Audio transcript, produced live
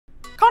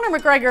Conor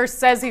McGregor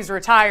says he's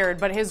retired,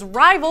 but his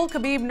rival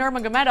Khabib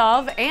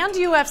Nurmagomedov and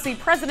UFC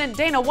President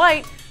Dana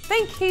White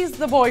think he's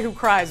the boy who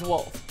cries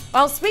wolf.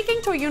 While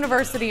speaking to a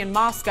university in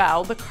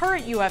Moscow, the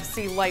current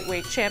UFC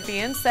lightweight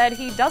champion said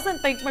he doesn't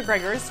think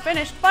McGregor is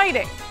finished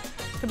fighting.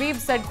 Khabib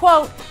said,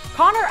 quote,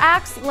 "Conor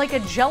acts like a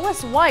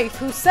jealous wife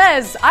who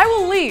says, 'I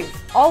will leave,'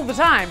 all the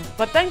time,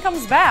 but then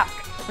comes back."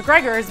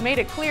 McGregor has made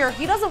it clear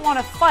he doesn't want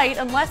to fight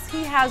unless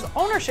he has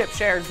ownership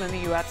shares in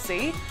the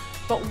UFC,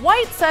 but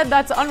White said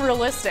that's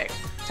unrealistic,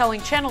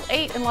 telling Channel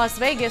 8 in Las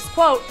Vegas,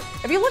 quote,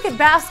 "If you look at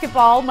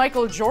basketball,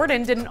 Michael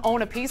Jordan didn't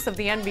own a piece of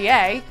the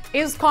NBA.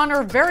 Is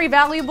Conor very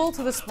valuable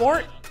to the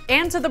sport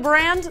and to the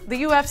brand,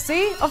 the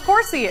UFC? Of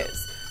course he is."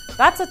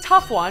 That's a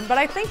tough one, but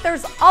I think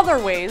there's other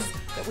ways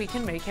that we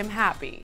can make him happy.